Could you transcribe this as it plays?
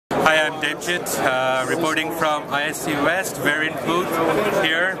Hi, I'm Debjit, reporting from ISC West, Verint booth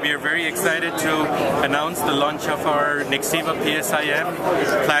here. We are very excited to announce the launch of our Nextiva PSIM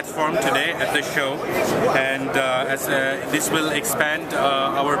platform today at the show, and this will expand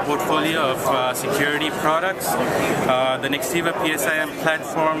our portfolio of security products. The Nextiva PSIM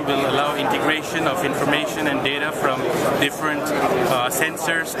platform will allow integration of information and data from different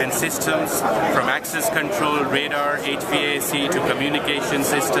sensors and systems, from access control, radar, HVAC to communication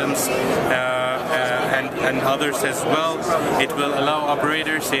systems, and others as well. It will allow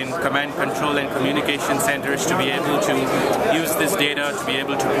operators in command control and communication centers to be able to use this data, to be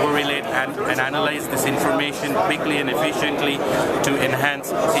able to correlate and analyze this information quickly and efficiently to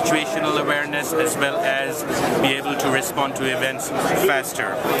enhance situational awareness, as well as be able to respond to events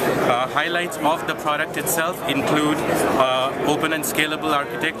faster. Highlights of the product itself include open and scalable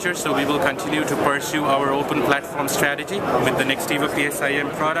architecture, so we will continue to pursue our open platform strategy with the Nextiva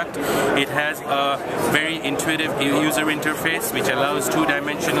PSIM product. It has a very intuitive user interface which allows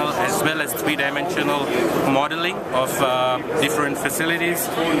two-dimensional as well as three-dimensional modeling of different facilities,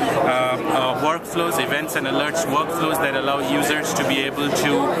 workflows, events and alerts workflows that allow users to be able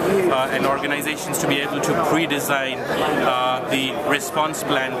to, and organizations to be able to pre-design the response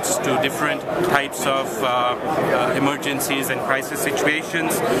plans to different types of emergencies and crisis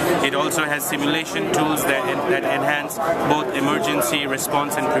situations. It also has simulation tools that enhance both emergency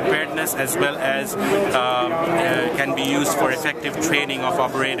response and preparedness, as well as can be used for effective training of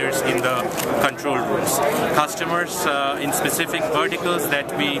operators in the control rooms. Customers in specific verticals that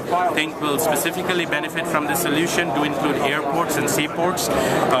we think will specifically benefit from the solution do include airports and seaports,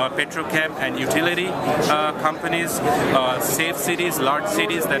 petrochem and utility companies, safe cities, large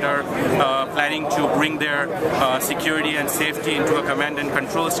cities that are planning to bring their security and safety into a command and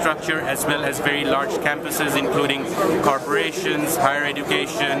control structure, as well as very large campuses including corporations, higher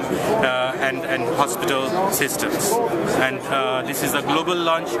education, and hospital systems. And this is a global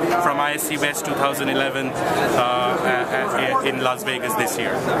launch from ISC West 2011 in Las Vegas this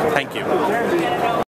year. Thank you.